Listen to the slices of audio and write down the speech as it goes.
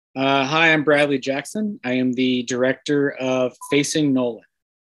Hi, I'm Bradley Jackson. I am the director of Facing Nolan.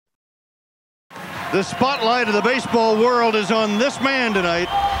 The spotlight of the baseball world is on this man tonight,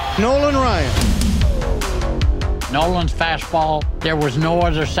 Nolan Ryan. Nolan's fastball, there was no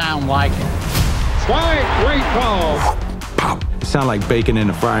other sound like it. Strike, great call. Pop. Sound like bacon in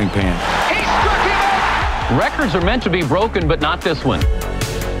a frying pan. He struck him out. Records are meant to be broken, but not this one.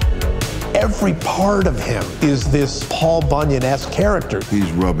 Every part of him is this Paul Bunyan-esque character.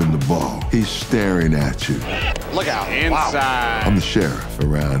 He's rubbing the ball. He's staring at you. Look out. Inside. Wow. I'm the sheriff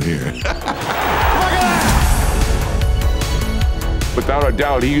around here. Look at that! Without a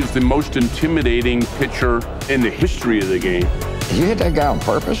doubt, he is the most intimidating pitcher in the history of the game. You hit that guy on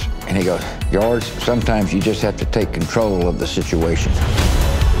purpose? And he goes, George, sometimes you just have to take control of the situation.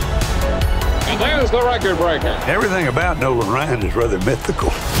 And there's the record breaker. Everything about Nolan Ryan is rather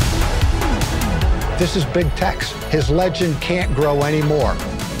mythical. This is big text. His legend can't grow anymore.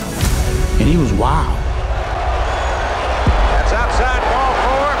 And he was wild. That's outside, ball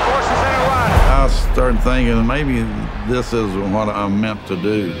four, forces in a run. I started thinking maybe this is what I'm meant to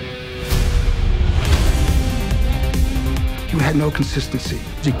do. You had no consistency.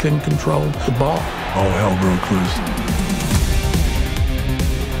 You couldn't control the ball. All hell broke loose.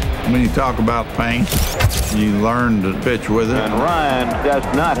 When you talk about pain, you learn to pitch with it. And Ryan does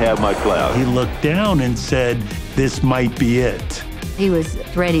not have much left. He looked down and said, this might be it. He was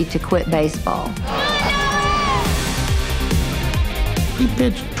ready to quit baseball. He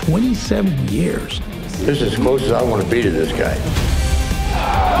pitched 27 years. This is as close as I want to be to this guy.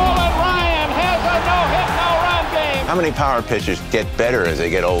 Nolan Ryan has a no-hit, no-run game. How many power pitchers get better as they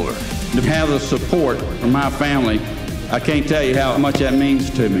get older? To have the support from my family, I can't tell you how much that means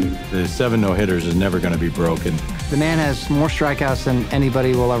to me. The 7 no-hitters is never going to be broken. The man has more strikeouts than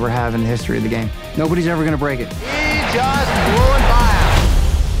anybody will ever have in the history of the game. Nobody's ever going to break it. He just blew it by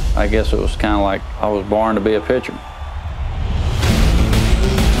him. I guess it was kind of like I was born to be a pitcher.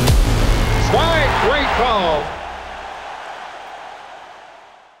 Strike, great call.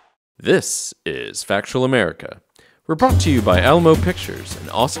 This is Factual America. We're brought to you by Alamo Pictures, an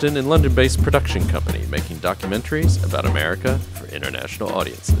Austin and London-based production company making documentaries about America for international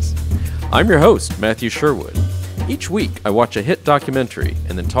audiences. I'm your host, Matthew Sherwood. Each week, I watch a hit documentary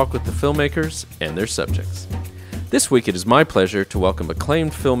and then talk with the filmmakers and their subjects. This week, it is my pleasure to welcome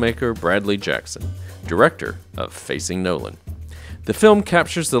acclaimed filmmaker Bradley Jackson, director of Facing Nolan. The film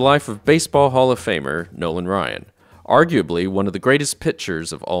captures the life of Baseball Hall of Famer Nolan Ryan, arguably one of the greatest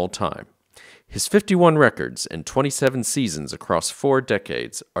pitchers of all time. His 51 records and 27 seasons across 4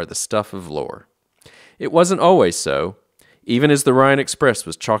 decades are the stuff of lore. It wasn't always so. Even as the Ryan Express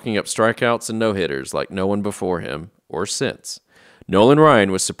was chalking up strikeouts and no-hitters like no one before him, or since, Nolan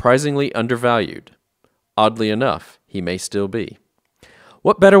Ryan was surprisingly undervalued. Oddly enough, he may still be.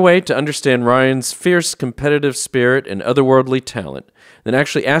 What better way to understand Ryan's fierce competitive spirit and otherworldly talent than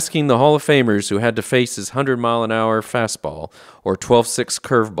actually asking the Hall of Famers who had to face his 100-mile-an-hour fastball or 12-6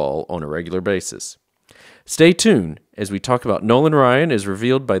 curveball on a regular basis? Stay tuned as we talk about Nolan Ryan as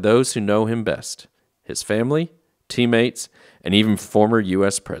revealed by those who know him best, his family, teammates, and even former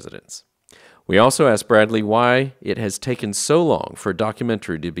U.S. presidents. We also ask Bradley why it has taken so long for a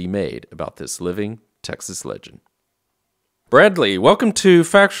documentary to be made about this living Texas legend. Bradley, welcome to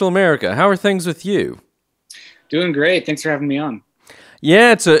Factual America. How are things with you? Doing great. Thanks for having me on.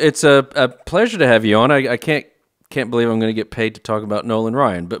 Yeah, it's a pleasure to have you on. I can't believe I'm going to get paid to talk about Nolan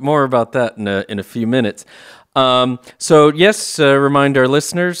Ryan, but more about that in a few minutes. Remind our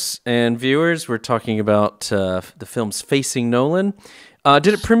listeners and viewers, we're talking about the film's Facing Nolan. Did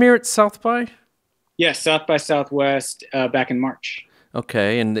it premiere at South by? Yes, South by Southwest back in March.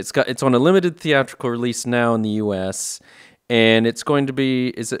 Okay, and it's on a limited theatrical release now in the U.S., and it's going to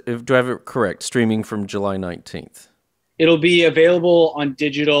be, do I have it correct, streaming from July 19th? It'll be available on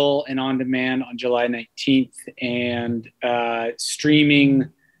digital and on demand on July 19th and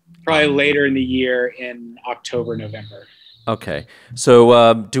streaming probably later in the year in October, November. Okay.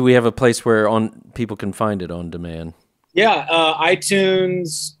 So do we have a place where people can find it on demand? Yeah,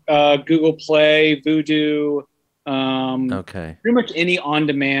 iTunes, Google Play, Vudu. Okay. Pretty much any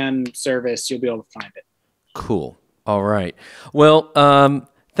on-demand service, you'll be able to find it. Cool. All right. Well,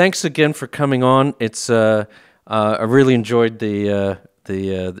 thanks again for coming on. It's I really enjoyed the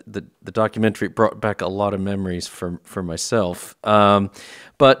documentary. It brought back a lot of memories for myself.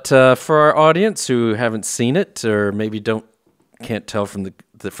 But for our audience who haven't seen it or maybe can't tell from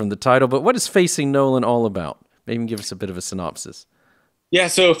the title, but what is Facing Nolan all about? Maybe give us a bit of a synopsis. Yeah,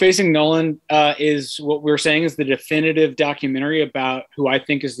 so Facing Nolan is what we're saying is the definitive documentary about who I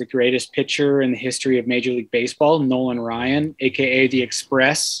think is the greatest pitcher in the history of Major League Baseball, Nolan Ryan, aka the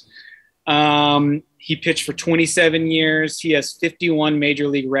Express. He pitched for 27 years. He has 51 Major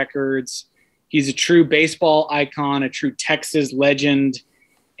League records. He's a true baseball icon, a true Texas legend,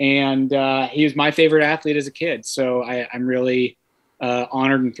 and he was my favorite athlete as a kid. So I'm really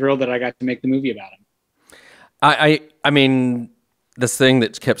honored and thrilled that I got to make the movie about him. I mean, the thing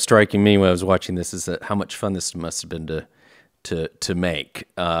that kept striking me when I was watching this is that how much fun this must have been to make,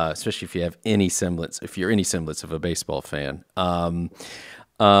 especially if you have any semblance, if you're any semblance of a baseball fan. I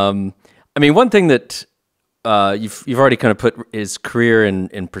mean, one thing that you've already kind of put his career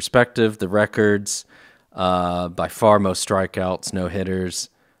in perspective, the records, by far most strikeouts, no hitters,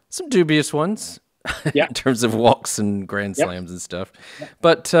 some dubious ones. Yeah. In terms of walks and grand slams and stuff. Yep.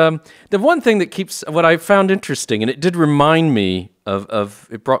 But the one thing that keeps, what I found interesting, and it did remind me of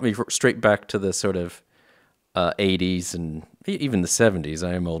it brought me straight back to the sort of 80s and even the 70s.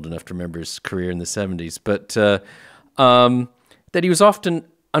 I am old enough to remember his career in the 70s, but that he was often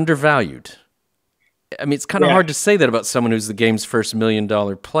undervalued. I mean, it's kind of hard to say that about someone who's the game's first $1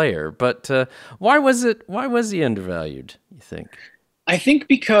 million player, but why was he undervalued, you think? I think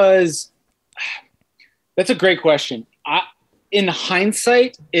because... That's a great question. In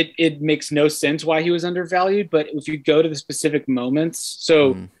hindsight, it makes no sense why he was undervalued. But if you go to the specific moments,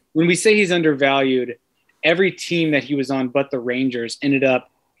 so when we say he's undervalued, every team that he was on but the Rangers ended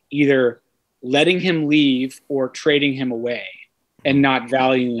up either letting him leave or trading him away and not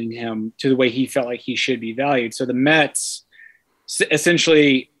valuing him to the way he felt like he should be valued. So the Mets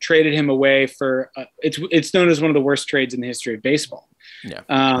essentially traded him away for it's known as one of the worst trades in the history of baseball.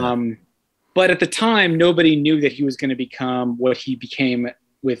 Yeah. But at the time, nobody knew that he was going to become what he became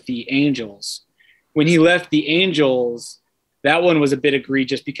with the Angels. When he left the Angels, that one was a bit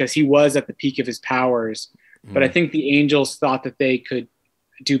egregious because he was at the peak of his powers. But I think the Angels thought that they could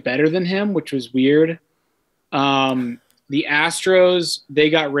do better than him, which was weird. The Astros, they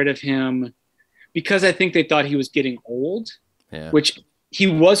got rid of him because I think they thought he was getting old, which he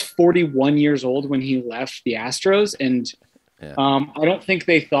was 41 years old when he left the Astros. And I don't think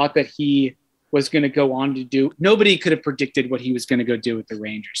they thought that he was going to go on to do. Nobody could have predicted what he was going to go do with the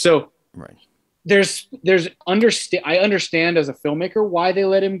Rangers. So I understand as a filmmaker why they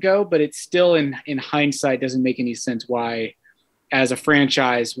let him go, but it's still in hindsight doesn't make any sense why, as a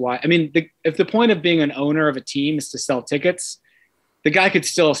franchise, why. I mean, if the point of being an owner of a team is to sell tickets, the guy could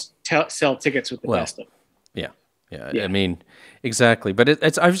still sell tickets with the best of them. Yeah. I mean, exactly.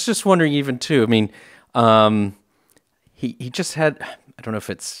 But I was just wondering even too. I mean, he just had. I don't know if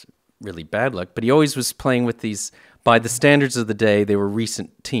it's really bad luck, but he always was playing with these, by the standards of the day, they were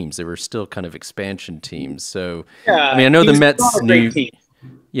recent teams. They were still kind of expansion teams. So, I mean, I know the Mets knew, he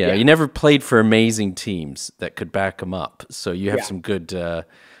never played for amazing teams that could back him up. So you have some good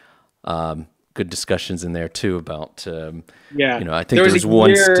discussions in there too about, I think there was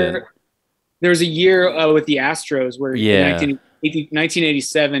one stint. There was a year with the Astros where in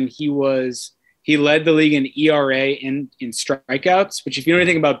 1987, he led the league in ERA and in strikeouts, which if you know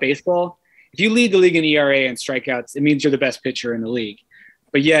anything about baseball, if you lead the league in ERA and strikeouts, it means you're the best pitcher in the league.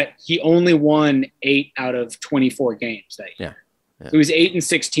 But yet he only won 8 out of 24 games that year. So he was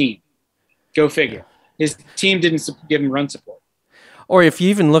 8-16. Go figure. His team didn't give him run support. Or if you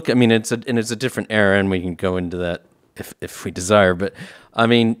even look, I mean, it's a different era, and we can go into that if we desire. But I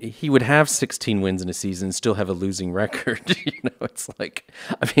mean, he would have 16 wins in a season and still have a losing record. It's like,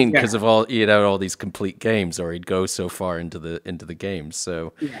 I mean, because of all all these complete games, or he'd go so far into the games.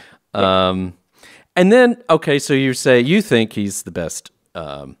 So, and then so you think he's the best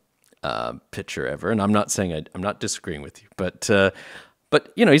pitcher ever, and I'm not saying I'm not disagreeing with you, but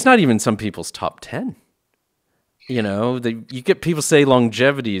he's not even some people's top 10. You get people say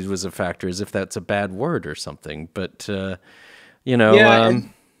longevity was a factor as if that's a bad word or something, but there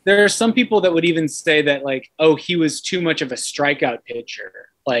are some people that would even say that he was too much of a strikeout pitcher.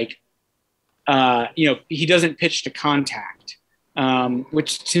 He doesn't pitch to contact,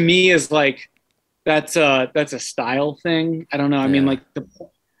 which to me is that's a style thing. I don't know. I mean,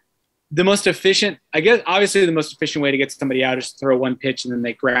 the most efficient, I guess, obviously the most efficient way to get somebody out is to throw one pitch and then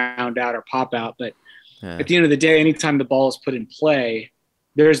they ground out or pop out. But at the end of the day, anytime the ball is put in play,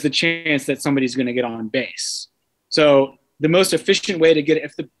 there's the chance that somebody's going to get on base. So the most efficient way to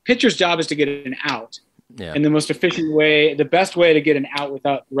if the pitcher's job is to get an out, and the best way to get an out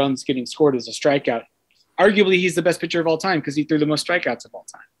without runs getting scored is a strikeout. Arguably, he's the best pitcher of all time because he threw the most strikeouts of all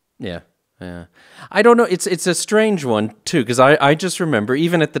time. Yeah. I don't know. It's a strange one too, because I just remember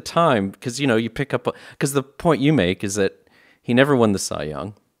even at the time, because you pick up, because the point you make is that He never won the Cy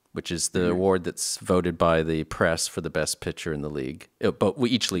Young, which is the award that's voted by the press for the best pitcher in the league. But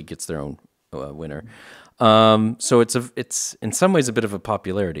each league gets their own winner. So it's in some ways a bit of a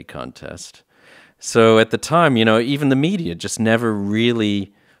popularity contest. So at the time, even the media just never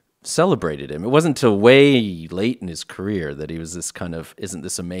really celebrated him. It wasn't until way late in his career that he was this kind of, isn't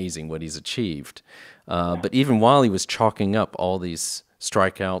this amazing what he's achieved? But even while he was chalking up all these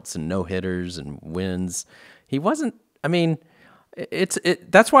strikeouts and no-hitters and wins, he wasn't,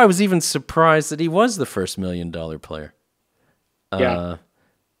 that's why I was even surprised that he was the first $1 million player.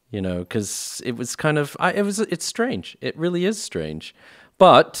 Because it was kind of, it's strange. It really is strange.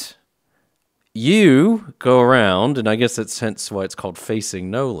 But you go around, and I guess that's hence why it's called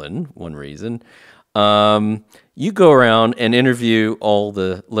Facing Nolan, one reason. You go around and interview all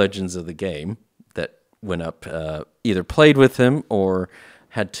the legends of the game that went up, either played with him or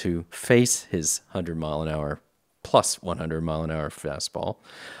had to face his 100-mile-an-hour plus 100-mile-an-hour fastball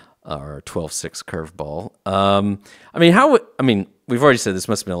or 12-6 curveball. We've already said this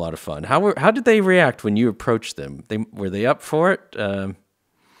must have been a lot of fun. How did they react when you approached them? Were they up for it?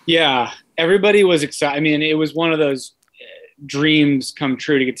 Yeah, everybody was excited. It was one of those dreams come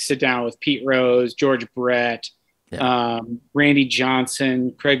true to get to sit down with Pete Rose, George Brett, Randy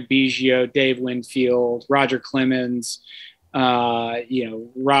Johnson, Craig Biggio, Dave Winfield, Roger Clemens,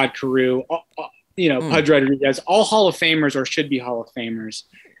 Rod Carew, Pudge Rodriguez, all Hall of Famers or should be Hall of Famers.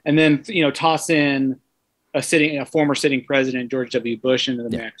 And then, toss in a former sitting president, George W. Bush, into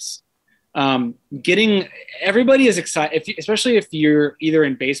the mix. Everybody is excited, especially if you're either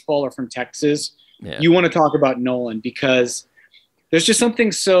in baseball or from Texas. You want to talk about Nolan because there's just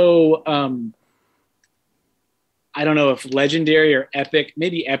something so I don't know if legendary or epic,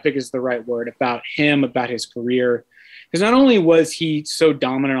 maybe epic is the right word, about him, about his career. Because not only was he so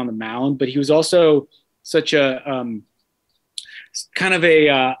dominant on the mound, but he was also such a kind of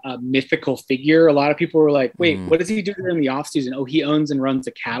a mythical figure. A lot of people were like, wait, what does he do in the offseason? Oh, he owns and runs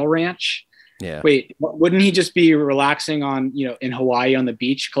a cattle ranch. Yeah. Wait, wouldn't he just be relaxing on, in Hawaii on the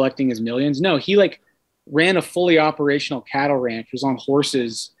beach collecting his millions? No, he ran a fully operational cattle ranch, was on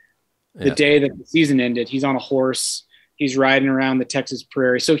horses the day that the season ended. He's on a horse. He's riding around the Texas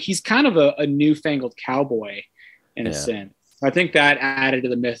prairie. So he's kind of a newfangled cowboy in a sense. I think that added to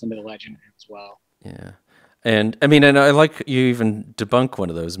the myth and to the legend as well. Yeah. And I like you even debunk one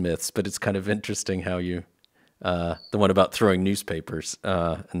of those myths, but it's kind of interesting how you, the one about throwing newspapers,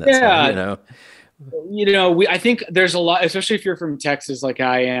 and that's how, I think there's a lot, especially if you're from Texas, like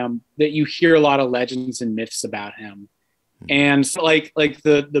I am, that you hear a lot of legends and myths about him. And so like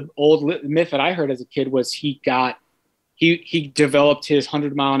the old myth that I heard as a kid was he developed his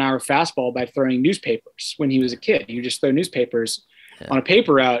 100-mile-an-hour fastball by throwing newspapers when he was a kid. He would just throw newspapers on a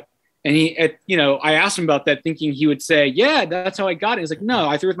paper route. And I asked him about that thinking he would say, yeah, that's how I got it. He's like, no,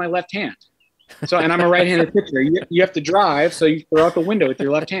 I threw with my left hand. And I'm a right-handed pitcher. You have to drive, so you throw out the window with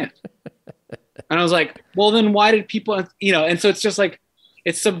your left hand. And I was like, well, then why did people, and so it's just like,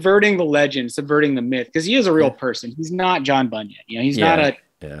 it's subverting the legend, subverting the myth, because he is a real person. He's not John Bunyan. He's not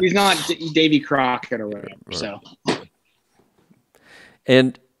he's not Davy Crockett or whatever. Right. So.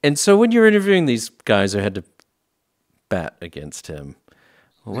 And so when you're interviewing these guys who had to bat against him,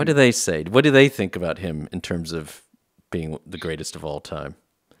 what do they say? What do they think about him in terms of being the greatest of all time?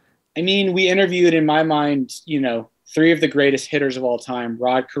 We interviewed, in my mind, three of the greatest hitters of all time: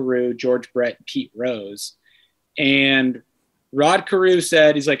 Rod Carew, George Brett, and Pete Rose. And Rod Carew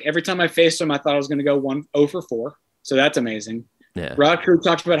said, he's like, every time I faced him, I thought I was going to go 0 for 4. So that's amazing. Yeah. Rod Carew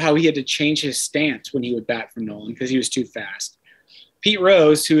talked about how he had to change his stance when he would bat for Nolan because he was too fast. Pete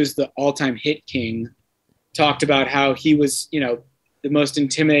Rose, who is the all-time hit king, talked about how he was, the most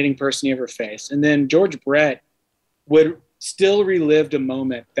intimidating person he ever faced. And then George Brett would still relived a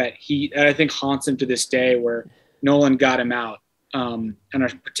moment that I think haunts him to this day, where Nolan got him out in a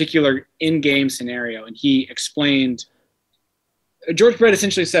particular in-game scenario. And he explained, George Brett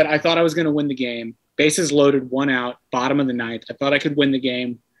essentially said, I thought I was going to win the game. Bases loaded, 1 out, bottom of the 9th. I thought I could win the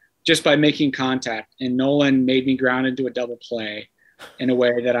game just by making contact. And Nolan made me ground into a double play in a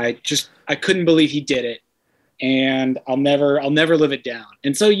way that I couldn't believe he did it. And I'll never live it down.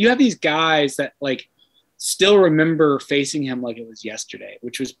 And so you have these guys that still remember facing him like it was yesterday,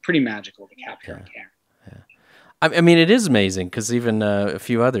 which was pretty magical to capture on camera. It is amazing because even a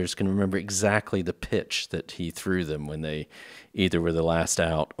few others can remember exactly the pitch that he threw them when they either were the last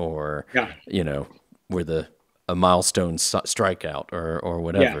out or, were the milestone strikeout or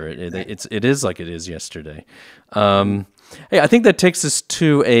whatever. It is like it is yesterday. Hey, I think that takes us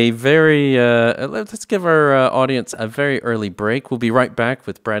to a very, let's give our audience a very early break. We'll be right back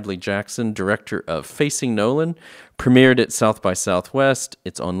with Bradley Jackson, director of Facing Nolan, premiered at South by Southwest.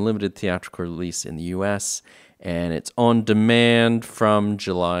 It's on limited theatrical release in the U.S., and it's on demand from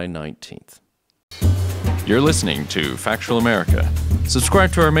July 19th. You're listening to Factual America.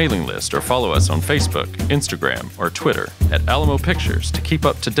 Subscribe to our mailing list or follow us on Facebook, Instagram, or Twitter at Alamo Pictures to keep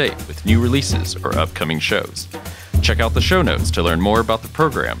up to date with new releases or upcoming shows. Check out the show notes to learn more about the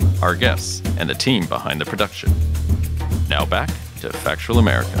program, our guests, and the team behind the production. Now back to Factual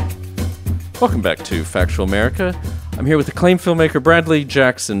America. Welcome back to Factual America. I'm here with acclaimed filmmaker Bradley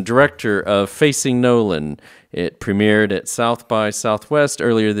Jackson, director of Facing Nolan. It premiered at South by Southwest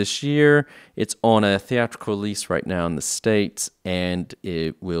earlier this year. It's on a theatrical release right now in the States, and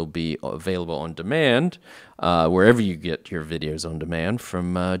it will be available on demand wherever you get your videos on demand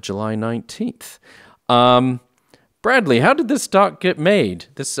from July 19th. Bradley, how did this doc get made?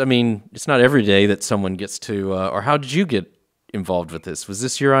 It's not every day that someone gets to, or how did you get involved with this? Was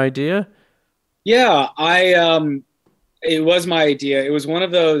this your idea? Yeah, it was my idea. It was one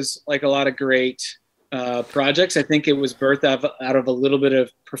of those, like a lot of great projects. I think it was birthed out of a little bit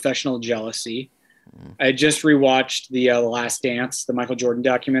of professional jealousy. I just rewatched The Last Dance, the Michael Jordan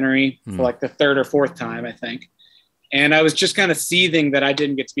documentary, for like the third or fourth time, I think. And I was just kind of seething that I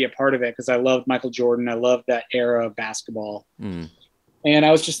didn't get to be a part of it because I loved Michael Jordan. I loved that era of basketball. And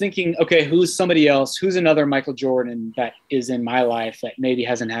I was just thinking, okay, who's somebody else? Who's another Michael Jordan that is in my life that maybe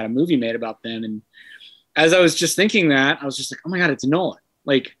hasn't had a movie made about them? And as I was just thinking that, I was just like, oh my God, it's Nolan.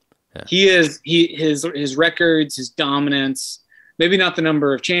 Like his records, his dominance, maybe not the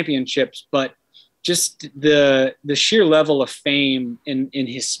number of championships, but just the sheer level of fame in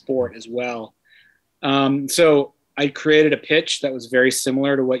his sport as well. So I created a pitch that was very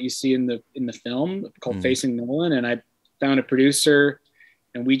similar to what you see in the film called Facing Nolan. And I found a producer,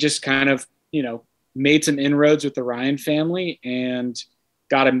 and we just kind of, made some inroads with the Ryan family and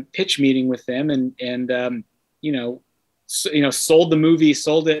got a pitch meeting with them and sold the movie,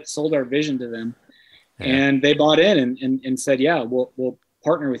 sold our vision to them. Yeah. And they bought in and said, yeah, we'll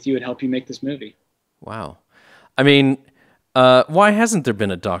partner with you and help you make this movie. Wow. Why hasn't there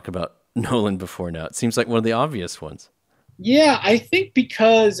been a doc about Nolan before now? It seems like one of the obvious ones. Yeah, I think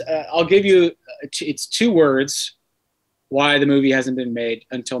because I'll give you, it's two words why the movie hasn't been made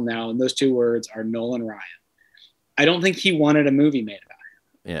until now. And those two words are Nolan Ryan. I don't think he wanted a movie made about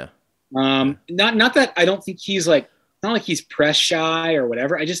him. Yeah. Not that I don't think he's not like he's press shy or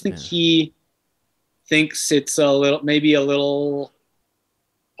whatever. I just think he thinks it's maybe a little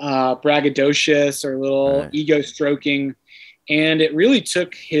braggadocious or a little ego stroking. And it really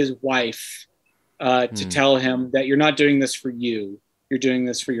took his wife to tell him that you're not doing this for you. You're doing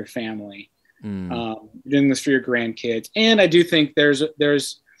this for your family. You're doing this for your grandkids. And I do think there's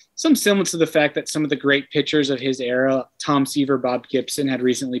some semblance to the fact that some of the great pitchers of his era, Tom Seaver, Bob Gibson, had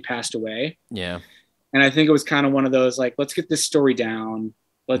recently passed away. Yeah. And I think it was kind of one of those, like, let's get this story down.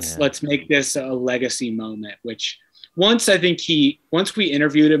 Let's make this a legacy moment, which once we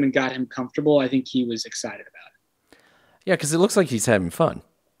interviewed him and got him comfortable, I think he was excited about it. Yeah, because it looks like he's having fun.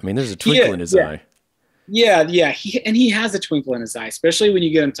 There's a twinkle in his eye. Yeah. He has a twinkle in his eye, especially when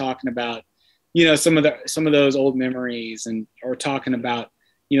you get him talking about, some of those old memories or talking about,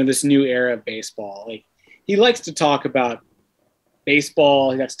 this new era of baseball. Like, he likes to talk about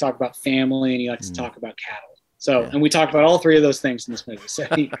baseball. He likes to talk about family, and he likes to talk about cattle. So, and we talked about all three of those things in this movie. So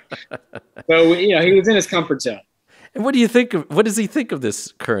he was in his comfort zone. And what does he think of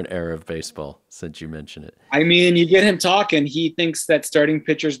this current era of baseball, since you mentioned it? You get him talking. He thinks that starting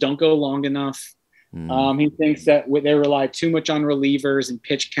pitchers don't go long enough. He thinks that they rely too much on relievers and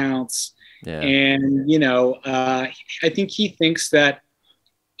pitch counts. Yeah. And, I think he thinks that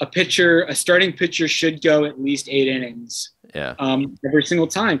a starting pitcher should go at least 8 innings every single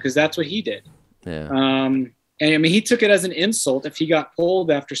time, because that's what he did. Yeah. And he took it as an insult if he got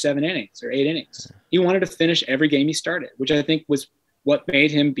pulled after 7 innings or 8 innings. Yeah. He wanted to finish every game he started, which I think was what made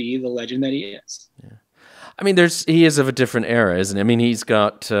him be the legend that he is. Yeah. He is of a different era, isn't he? He's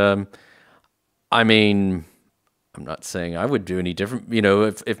got, I'm not saying I would do any different.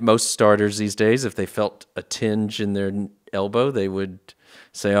 If most starters these days, if they felt a tinge in their elbow, they would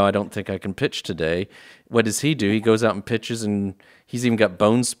say, oh, I don't think I can pitch today. What does he do? He goes out and pitches, and he's even got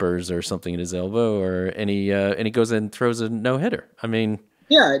bone spurs or something in his elbow, and he goes in and throws a no-hitter. I think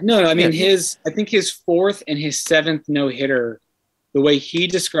his fourth and his seventh no-hitter, the way he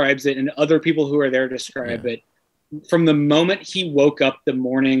describes it and other people who are there describe it, from the moment he woke up the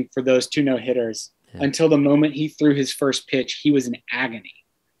morning for those 2 no-hitters, until the moment he threw his first pitch. He was in agony.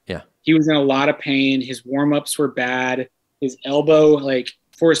 Yeah. He was in a lot of pain. His warm-ups were bad. His elbow, like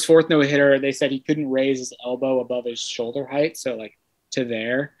for his fourth no-hitter, they said he couldn't raise his elbow above his shoulder height. So like to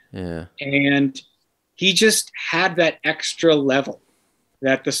there. Yeah. And he just had that extra level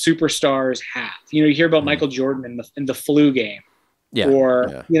that the superstars have. You know, you hear about Michael Jordan in the flu game. Yeah.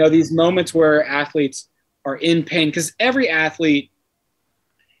 Or, you know, these moments where athletes are in pain, because every athlete,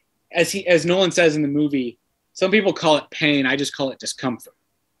 as Nolan says in the movie, some people call it pain. I just call it discomfort.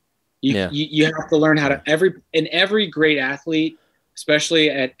 You have to learn how to every great athlete, especially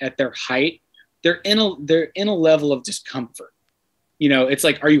at their height, they're in a level of discomfort. You know, it's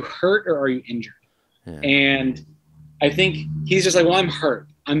like, are you hurt or are you injured? Yeah. And I think he's just like, well, I'm hurt.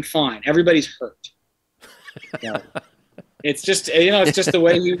 I'm fine. Everybody's hurt. You know, it's just, you know, it's just the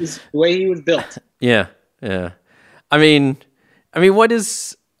way he was built. Yeah. Yeah. I mean, what do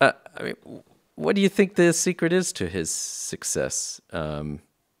you think the secret is to his success?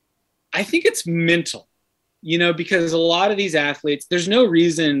 I think it's mental, you know, because a lot of these athletes, there's no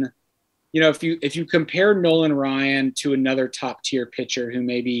reason, you know, if you compare Nolan Ryan to another top tier pitcher who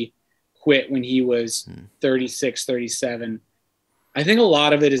maybe quit when he was 36, 37, I think a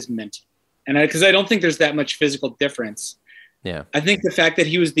lot of it is mental. And because I don't think there's that much physical difference. Yeah. I think the fact that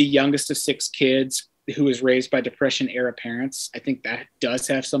he was the youngest of 6 kids who was raised by Depression era parents, I think that does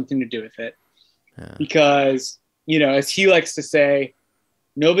have something to do with it. Yeah. Because, you know, as he likes to say,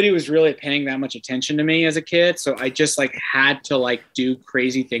 nobody was really paying that much attention to me as a kid. So I just like had to like do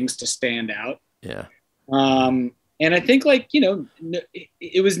crazy things to stand out. Yeah. And I think like, you know,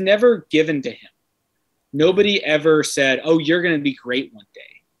 it was never given to him. Nobody ever said, oh, you're going to be great one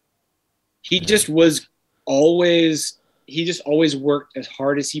day. He just always worked as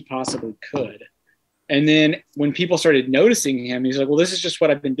hard as he possibly could. And then when people started noticing him, he's like, well, this is just what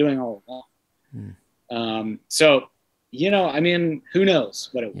I've been doing all along. So, you know, I mean, who knows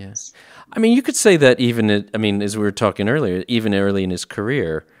what it was? I mean, you could say that even, as we were talking earlier, even early in his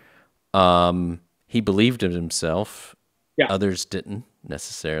career, he believed in himself. Yeah. Others didn't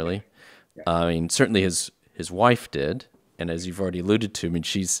necessarily. Yeah. I mean, certainly his wife did. And as you've already alluded to, I mean,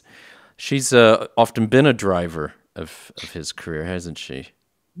 she's often been a driver of his career, hasn't she?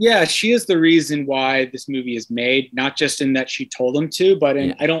 Yeah, she is the reason why this movie is made, not just in that she told him to, but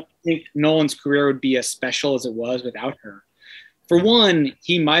I don't think Nolan's career would be as special as it was without her. For one,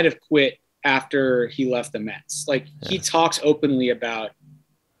 he might have quit after he left the Mets. Like, he talks openly about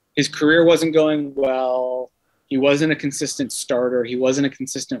his career wasn't going well. He wasn't a consistent starter. He wasn't a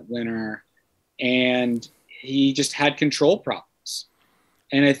consistent winner. And he just had control problems.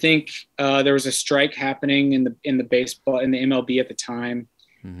 And I think there was a strike happening in the baseball, in the MLB at the time.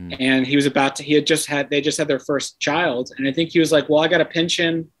 Mm-hmm. And they just had their first child. And I think he was like, well, I got a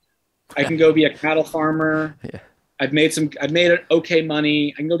pension. I can go be a cattle farmer. Yeah. I've made okay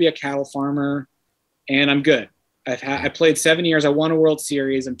money. I can go be a cattle farmer and I'm good. I played 7 years. I won a World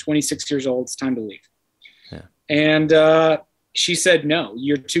Series. I'm 26 years old. It's time to leave. Yeah. And she said, no,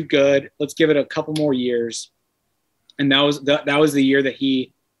 you're too good. Let's give it a couple more years. And that was the year that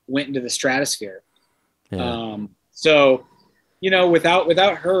he went into the stratosphere. Yeah. So, you know,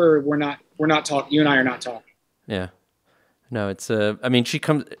 without her, we're not talking. You and I are not talking. Yeah. No, it's I mean, she's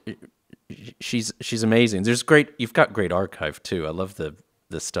amazing. You've got great archive too. I love the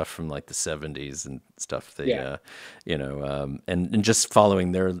stuff from like the 70s and stuff. You know, and just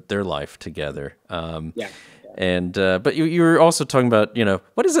following their life together. And but you were also talking about, you know,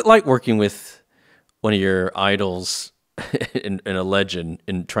 what is it like working with one of your idols and a legend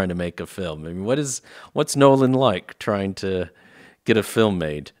in trying to make a film? I mean, what's Nolan like trying to get a film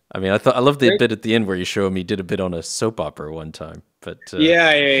made? I mean, I love the bit at the end where you show him he did a bit on a soap opera one time. But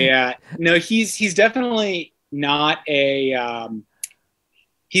yeah. No, he's definitely not he's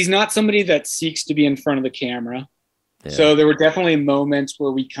not somebody that seeks to be in front of the camera. Yeah. So there were definitely moments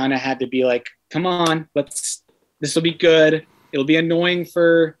where we kind of had to be like, come on, this will be good. It'll be annoying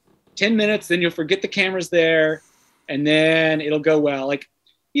for 10 minutes, then you'll forget the camera's there, and then it'll go well. Like,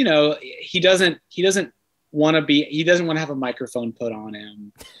 you know, he doesn't want to have a microphone put on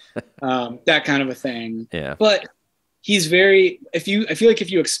him, that kind of a thing. Yeah. But he's I feel like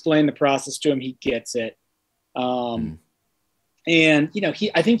if you explain the process to him, he gets it. And, you know,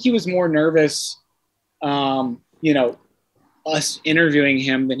 I think he was more nervous, you know, us interviewing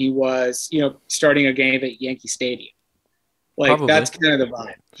him than he was, you know, starting a game at Yankee Stadium. Like, probably. That's kind of the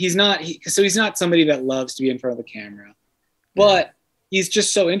vibe. He's not somebody that loves to be in front of the camera, but he's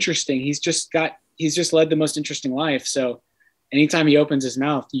just so interesting. He's just led the most interesting life. So anytime he opens his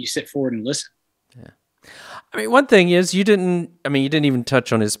mouth, you sit forward and listen. Yeah. I mean, one thing is you didn't even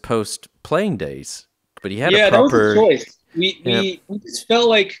touch on his post-playing days, but he had a proper... that was a choice. We just felt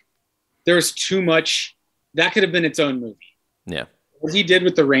like there was too much. That could have been its own movie. Yeah. What he did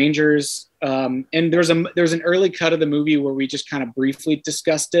with the Rangers, and there's an early cut of the movie where we just kind of briefly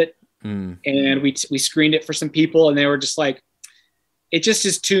discussed it, and we screened it for some people, and they were just like, it just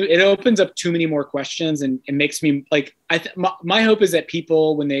is too. It opens up too many more questions, and it makes me like. My hope is that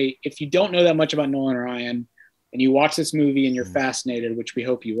people, if you don't know that much about Nolan Ryan, and you watch this movie and you're fascinated, which we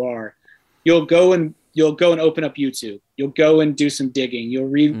hope you are, you'll go and open up YouTube. You'll go and do some digging. You'll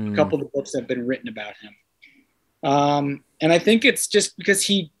read a couple of the books that have been written about him. And I think it's just because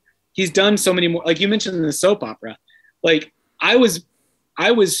he's done so many more, like you mentioned in the soap opera. Like I was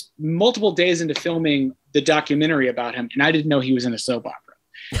multiple days into filming the documentary about him, and I didn't know he was in a soap opera.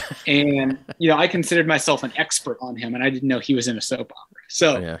 And, I considered myself an expert on him, and I didn't know he was in a soap opera.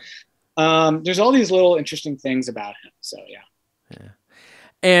 So there's all these little interesting things about him. So, yeah.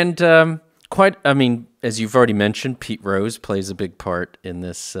 And as you've already mentioned, Pete Rose plays a big part in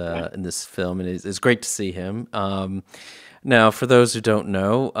this film, and it's great to see him. Now, for those who don't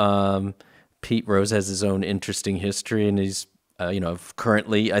know, Pete Rose has his own interesting history, and he's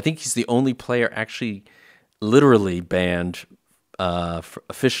currently, I think he's the only player actually literally banned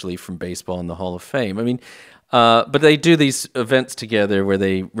officially from baseball in the Hall of Fame. I mean, but they do these events together where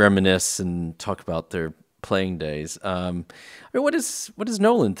they reminisce and talk about their playing days. I mean, what does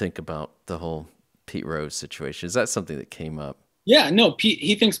Nolan think about the whole Pete Rose situation? Is that something that came up? Yeah, no,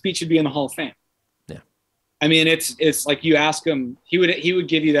 he thinks Pete should be in the Hall of Fame. Yeah. I mean, it's like you ask him, he would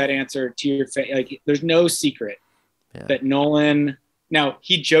give you that answer to your face. Like, there's no secret that Nolan. Now,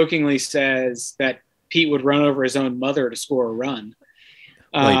 he jokingly says that Pete would run over his own mother to score a run.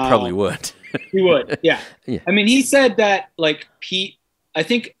 Well, he probably would. He would, yeah. I mean, he said that, like, Pete, I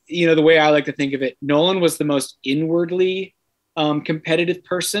think, the way I like to think of it, Nolan was the most inwardly competitive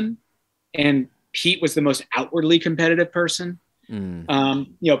person, and Pete was the most outwardly competitive person.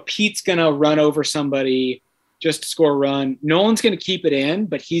 Pete's going to run over somebody just to score a run. Nolan's going to keep it in,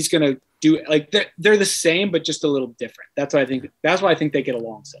 but he's going to do it. Like, they're the same, but just a little different. That's why I think they get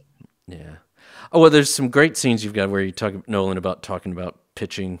along so. Yeah. Oh, well, there's some great scenes you've got where you talk Nolan about talking about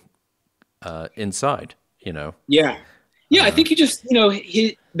pitching inside, Yeah. Yeah, I think he just,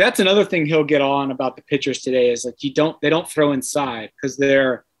 that's another thing he'll get on about the pitchers today is like they don't throw inside because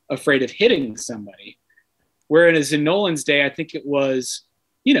they're afraid of hitting somebody. Whereas in Nolan's day, I think it was,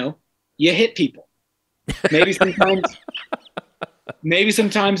 you hit people. Maybe sometimes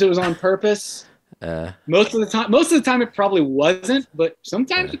it was on purpose. Most of the time it probably wasn't, but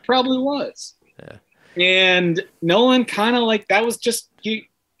sometimes it probably was. And Nolan kind of like that was just he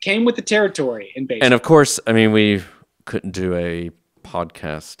came with the territory in baseball. And of course, I mean, we couldn't do a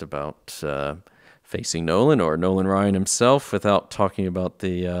podcast about facing Nolan or Nolan Ryan himself without talking about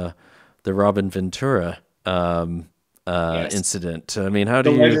the Robin Ventura incident. I mean, how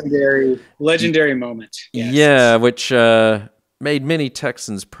do you legendary moment? Yes. Yeah, which made many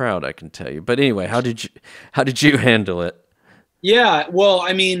Texans proud, I can tell you. But anyway, how did you handle it? Yeah, well,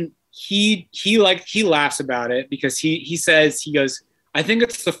 I mean, he laughs about it because he goes, I think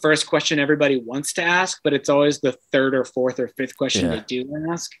it's the first question everybody wants to ask, but it's always the third or fourth or fifth question they do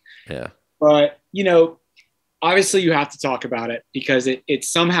ask. Yeah. But, obviously you have to talk about it because it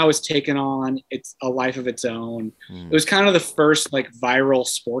somehow has taken on it's a life of its own. It was kind of the first like viral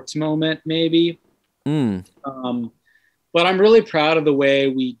sports moment maybe. But I'm really proud of the way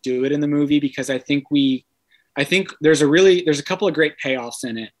we do it in the movie because I think there's a couple of great payoffs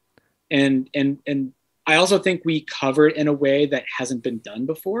in it. And I also think we cover it in a way that hasn't been done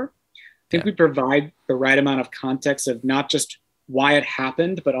before. I think we provide the right amount of context of not just why it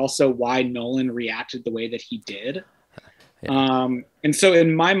happened, but also why Nolan reacted the way that he did. And so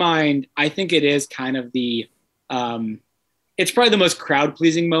in my mind, I think it is kind of it's probably the most crowd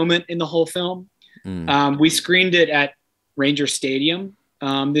pleasing moment in the whole film. We screened it at Ranger Stadium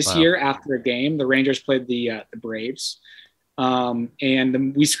this year after a game. The Rangers played the Braves.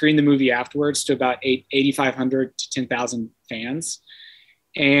 We screened the movie afterwards to about 8,500 to 10,000 fans.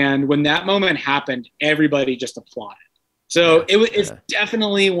 And when that moment happened, everybody just applauded. So it's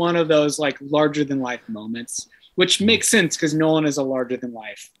definitely one of those like larger than life moments, which makes sense because Nolan is a larger than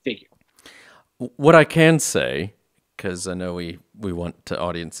life figure. What I can say, because I know we want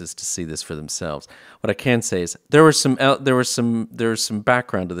audiences to see this for themselves. What I can say is there was some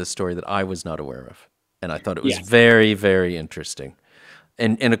background to this story that I was not aware of, and I thought it was very, very interesting,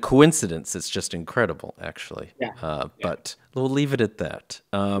 and a coincidence. It's just incredible, actually. But we'll leave it at that.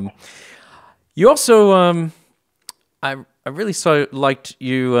 You also, really liked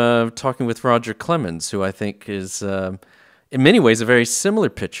you talking with Roger Clemens, who I think is in many ways a very similar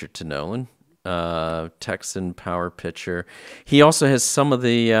pitcher to Nolan, Texan power pitcher. He also has some of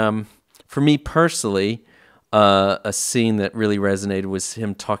the, for me personally, a scene that really resonated was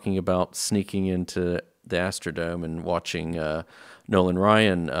him talking about sneaking into the Astrodome and watching Nolan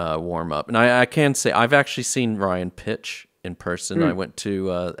Ryan warm up. And I can say I've actually seen Ryan pitch in person. I went to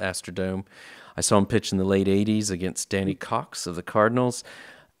Astrodome. I saw him pitch in the late 80s against Danny Cox of the Cardinals.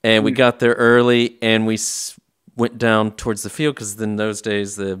 And we got there early, and we went down towards the field because in those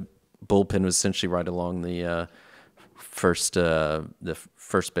days the bullpen was essentially right along the first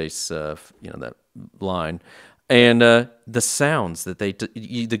base, that line. And the sounds that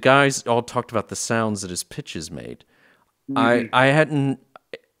the guys all talked about the sounds that his pitches made. I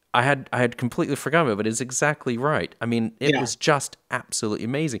had completely forgotten about it, but it's exactly right. I mean, it was just absolutely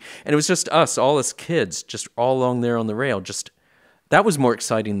amazing. And it was just us, all as kids, just all along there on the rail. That was more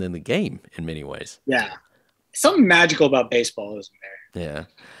exciting than the game in many ways. Yeah. Something magical about baseball, isn't there? Yeah.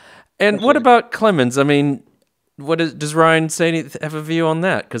 And what about Clemens? I mean, does Ryan have a view on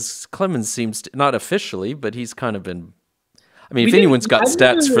that? Because Clemens seems to, not officially, but he's kind of been. I mean, if anyone's got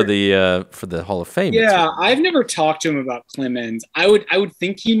stats for the Hall of Fame, I've never talked to him about Clemens. I would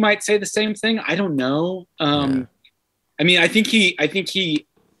think he might say the same thing. I don't know. I mean, I think he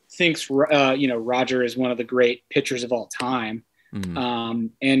thinks Roger is one of the great pitchers of all time,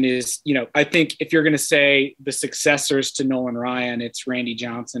 and is I think if you're going to say the successors to Nolan Ryan, it's Randy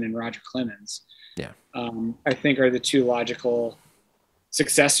Johnson and Roger Clemens. Yeah, I think are the two logical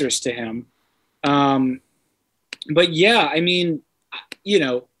successors to him. But yeah, I mean,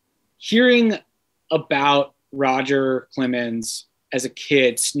 hearing about Roger Clemens as a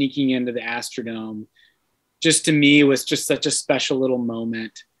kid sneaking into the Astrodome, just to me was just such a special little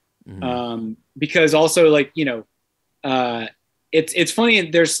moment. Because also it's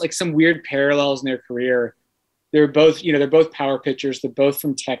funny. There's like some weird parallels in their career. They're both power pitchers. They're both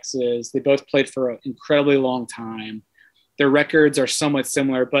from Texas. They both played for an incredibly long time. Their records are somewhat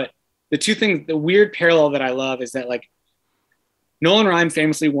similar, but the weird parallel that I love is that like Nolan Ryan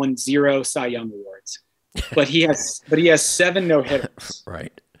famously won 0 Cy Young awards, but he has 7 no-hitters.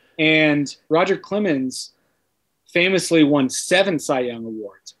 Right. And Roger Clemens famously won 7 Cy Young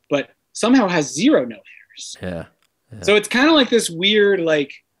awards, but somehow has 0 no-hitters. Yeah. So it's kind of like this weird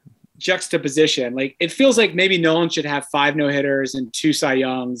like juxtaposition. Like it feels like maybe Nolan should have 5 no-hitters and 2 Cy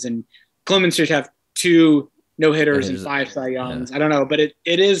Youngs, and Clemens should have 2 no-hitters and 5 Cy Youngs. I don't know, but it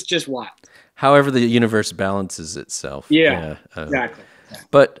is just wild. However, the universe balances itself. Yeah, exactly.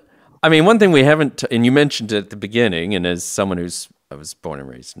 But I mean, one thing we haven't, and you mentioned it at the beginning, and as someone I was born and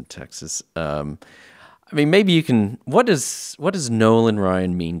raised in Texas. I mean, maybe you can. What does Nolan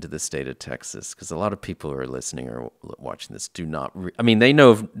Ryan mean to the state of Texas? Because a lot of people who are listening or watching this do not. I mean, they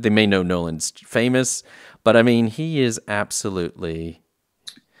may know Nolan's famous, but I mean, he is absolutely.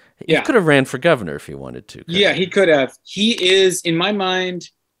 He could have ran for governor if he wanted to. Yeah, he could have. He is, in my mind,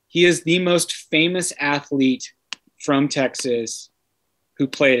 he is the most famous athlete from Texas who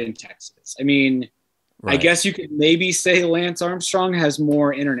played in Texas. I mean, right. I guess you could maybe say Lance Armstrong has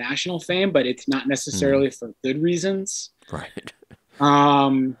more international fame, but it's not necessarily for good reasons. Right.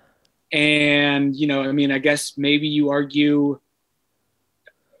 And, I mean, I guess maybe you argue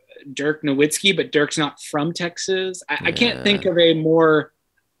Dirk Nowitzki, but Dirk's not from Texas. I can't think of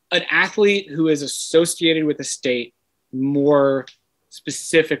an athlete who is associated with the state more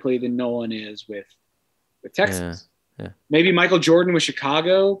specifically than Nolan is with Texas. Yeah. Maybe Michael Jordan with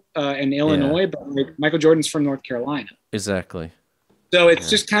Chicago and Illinois, but like Michael Jordan's from North Carolina. Exactly. So it's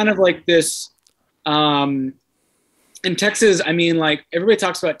just kind of like this. In Texas, I mean, like everybody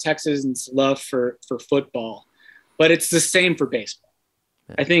talks about Texans' love for football, but it's the same for baseball.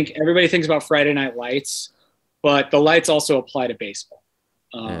 Yeah. I think everybody thinks about Friday Night Lights, but the lights also apply to baseball.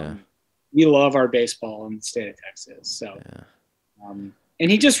 We love our baseball in the state of Texas. So, and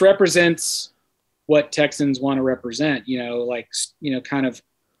he just represents what Texans want to represent, kind of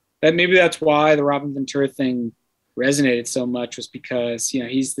that. Maybe that's why the Robin Ventura thing resonated so much, was because,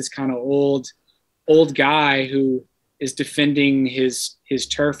 he's this kind of old guy who is defending his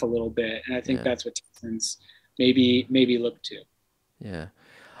turf a little bit. And I think that's what Texans maybe look to. Yeah.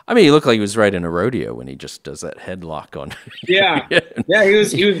 I mean, he looked like he was right in a rodeo when he just does that headlock on. Yeah. He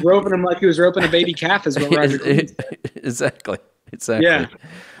was roping him like he was roping a baby calf, is what Roger Clemens said. Exactly. Yeah.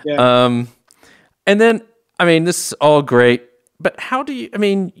 And then, I mean, this is all great, but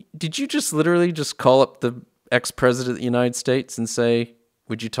did you just literally just call up the ex-president of the United States and say,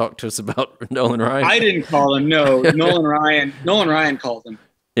 would you talk to us about Nolan Ryan? I didn't call him. No, Nolan Ryan called him.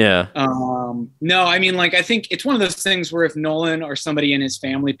 Yeah. No, I mean, like, I think it's one of those things where if Nolan or somebody in his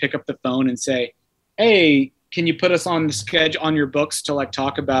family pick up the phone and say, "Hey, can you put us on the schedule on your books to like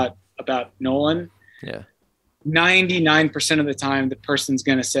talk about Nolan?" Yeah. 99% of the time, the person's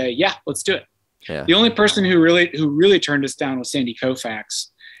going to say, "Yeah, let's do it." Yeah. The only person who really turned us down was Sandy Koufax.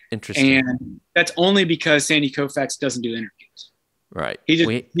 Interesting. And that's only because Sandy Koufax doesn't do interviews. Right. He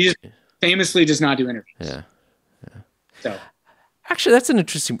just famously does not do interviews. Yeah. So, actually, that's an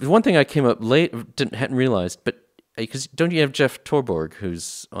interesting one thing I came up late, hadn't realized, but because don't you have Jeff Torborg,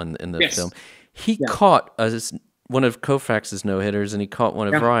 who's in the film? He caught one of Koufax's no-hitters, and he caught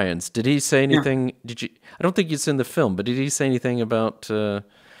one of Ryan's. Did he say anything? Did you? I don't think it's in the film, but did he say anything about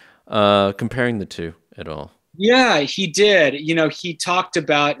comparing the two at all? Yeah, he did. You know, he talked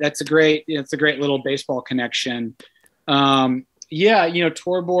about it's a great little baseball connection. Yeah, you know,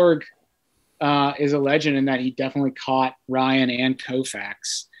 Torborg is a legend in that he definitely caught Ryan and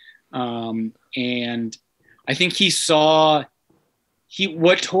Koufax, and I think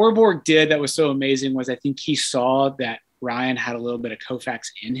what Torborg did that was so amazing was I think he saw that Ryan had a little bit of Koufax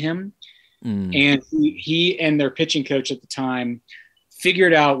in him, and he and their pitching coach at the time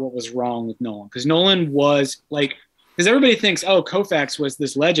figured out what was wrong with Nolan, because Nolan was like, because everybody thinks, oh, Koufax was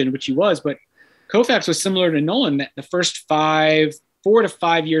this legend, which he was, but Koufax was similar to Nolan. That the first 4 to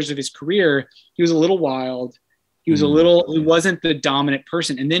 5 years of his career, he was a little wild. He wasn't the dominant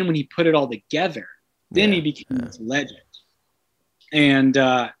person. And then when he put it all together, then he became this legend. And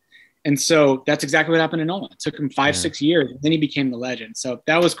so that's exactly what happened to Nolan. It took him 5-6 years, and then he became the legend. So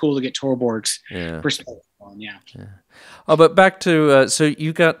that was cool to get Torborg's perspective on. Yeah. Oh, but back to so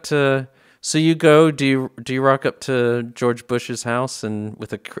you got so you go. Do you rock up to George Bush's house and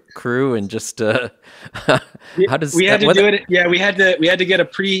with a crew and just how does we had to do it? Yeah, we had to get a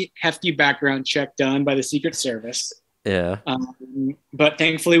pretty hefty background check done by the Secret Service. Yeah. But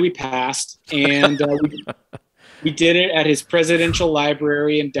thankfully we passed, and we did it at his presidential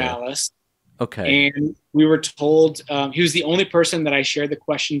library in Dallas. Okay. And we were told he was the only person that I shared the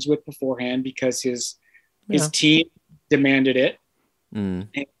questions with beforehand because his team demanded it. And,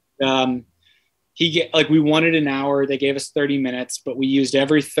 we wanted an hour. They gave us 30 minutes, but we used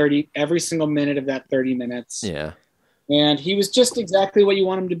every single minute of that 30 minutes. Yeah. And he was just exactly what you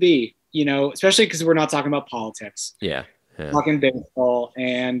want him to be, you know, especially because we're not talking about politics. Yeah. Talking baseball.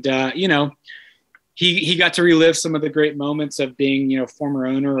 And, you know, he got to relive some of the great moments of being, you know, former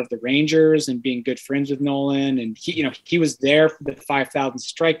owner of the Rangers and being good friends with Nolan. And he was there for the 5,000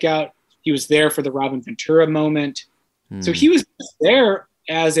 strikeout. He was there for the Robin Ventura moment. So he was there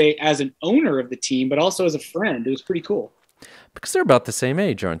as an owner of the team, but also as a friend. It was pretty cool. Because they're about the same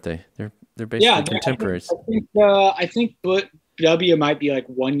age, aren't they? They're basically contemporaries. I think W might be like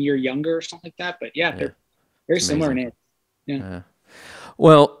 1 year younger or something like that. But they're very similar in age. Yeah.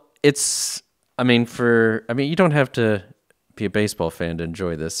 Well, you don't have to be a baseball fan to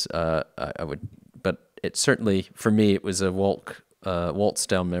enjoy this. I would, but it certainly, for me, it was a waltz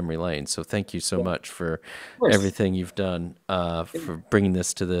down memory lane. So thank you so much for everything you've done for bringing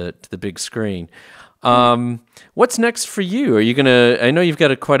this to the big screen. What's next for you? Are you gonna? I know you've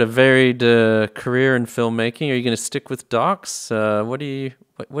got quite a varied career in filmmaking. Are you gonna stick with docs? What do you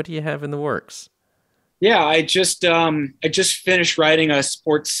have in the works? Yeah, I just finished writing a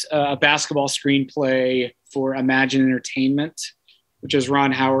basketball screenplay for Imagine Entertainment, which is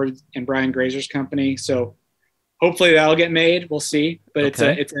Ron Howard and Brian Grazer's company. So hopefully that'll get made. We'll see. But it's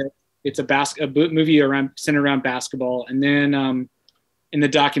a movie centered around basketball. And then in the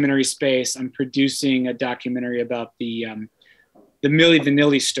documentary space, I'm producing a documentary about the Milli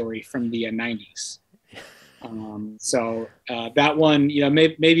Vanilli story from the 90s. So that one, you know,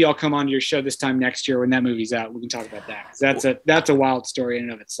 maybe I'll come on to your show this time next year when that movie's out. We can talk about that. 'Cause that's a wild story in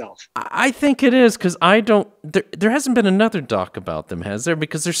and of itself. I think it is, because there hasn't been another doc about them, has there?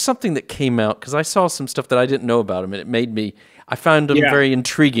 Because there's something that came out, because I saw some stuff that I didn't know about them, and I found them very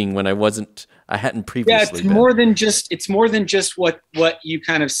intriguing when I hadn't previously. Yeah, it's more than just what you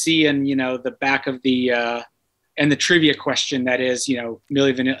kind of see in, you know, the back of the and the trivia question that is, you know,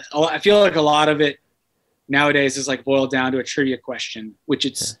 Milli Vanilli. I feel like a lot of it nowadays is like boiled down to a trivia question, which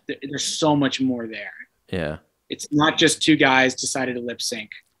there's so much more there. Yeah. It's not just two guys decided to lip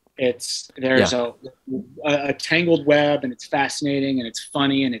sync. There's a tangled web, and it's fascinating, and it's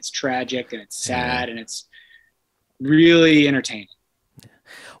funny, and it's tragic, and it's sad, and it's really entertaining.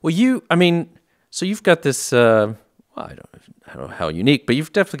 Well, so you've got this, I don't know how unique, but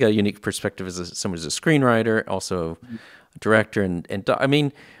you've definitely got a unique perspective as someone who's a screenwriter, also a director, and I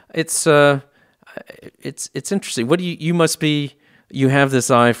mean, it's interesting. What do you have this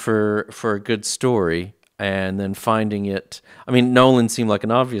eye for a good story. and then finding it. I mean, Nolan seemed like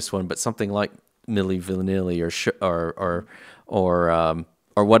an obvious one, but something like Milli Vanilli or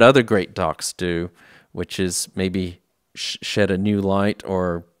what other great docs do, which is maybe shed a new light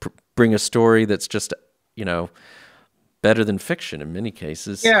or bring a story that's just, better than fiction in many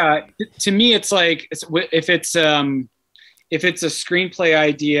cases. Yeah, to me, it's like if it's a screenplay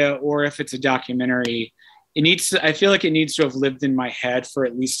idea or if it's a documentary, I feel like it needs to have lived in my head for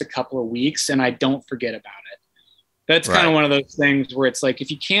at least a couple of weeks, and I don't forget about it. That's kind of one of those things where it's like if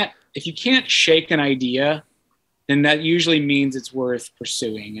you can't shake an idea, then that usually means it's worth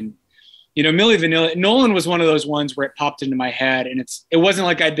pursuing. And Milli Vanilli, Nolan was one of those ones where it popped into my head, and it wasn't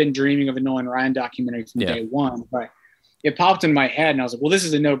like I'd been dreaming of a Nolan Ryan documentary from day one, but it popped in my head, and I was like, well, this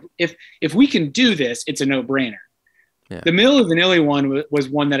is if we can do this, it's a no-brainer. Yeah. The Milli Vanilli one was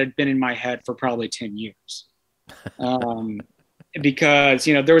one that had been in my head for probably 10 years. Because,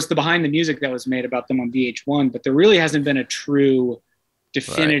 there was the behind the music that was made about them on VH1, but there really hasn't been a true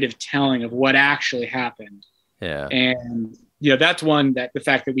definitive telling of what actually happened. Yeah. And, that's one that the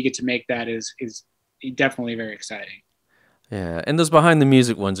fact that we get to make that is definitely very exciting. Yeah. And those behind the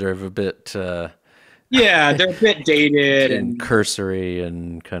music ones are a bit, yeah, they're a bit dated and cursory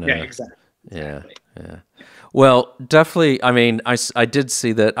and kind of, yeah, exactly. Yeah. Well, definitely. I mean, I did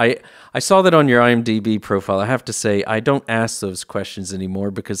see that. I saw that on your IMDb profile. I have to say, I don't ask those questions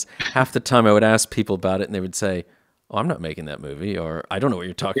anymore because half the time I would ask people about it and they would say, "Oh, I'm not making that movie," or "I don't know what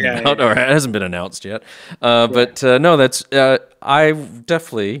you're talking about," or "It hasn't been announced yet." But no, that's I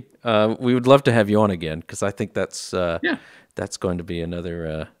definitely we would love to have you on again because I think that's going to be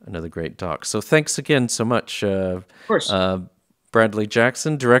another great doc. So thanks again so much. Of course. Bradley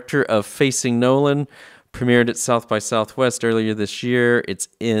Jackson, director of Facing Nolan, premiered at South by Southwest earlier this year. It's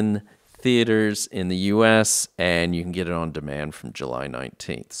in theaters in the U.S., and you can get it on demand from July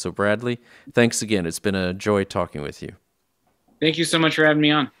 19th. So, Bradley, thanks again. It's been a joy talking with you. Thank you so much for having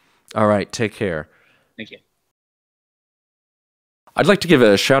me on. All right, take care. Thank you. I'd like to give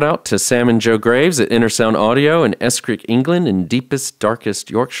a shout-out to Sam and Joe Graves at Intersound Audio in Eskrick, England, in deepest, darkest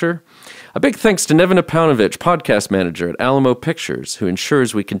Yorkshire. A big thanks to Nevin Apaunovich, podcast manager at Alamo Pictures, who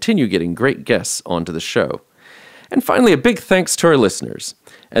ensures we continue getting great guests onto the show. And finally, a big thanks to our listeners.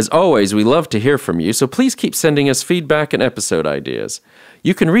 As always, we love to hear from you, so please keep sending us feedback and episode ideas.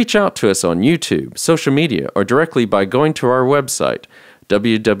 You can reach out to us on YouTube, social media, or directly by going to our website,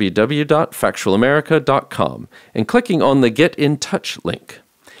 www.factualamerica.com, and clicking on the Get in Touch link.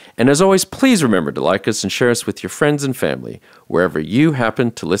 And as always, please remember to like us and share us with your friends and family, wherever you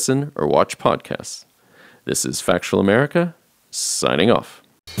happen to listen or watch podcasts. This is Factual America, signing off.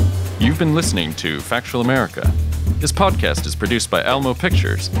 You've been listening to Factual America. This podcast is produced by Alamo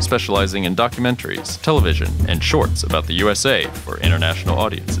Pictures, specializing in documentaries, television, and shorts about the USA for international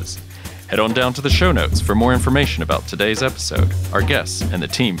audiences. Head on down to the show notes for more information about today's episode, our guests, and the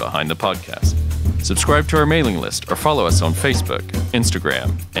team behind the podcast. Subscribe to our mailing list or follow us on Facebook,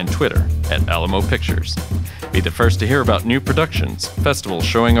 Instagram, and Twitter at Alamo Pictures. Be the first to hear about new productions, festivals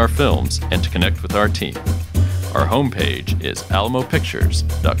showing our films, and to connect with our team. Our homepage is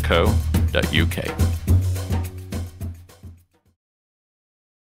alamopictures.co.uk.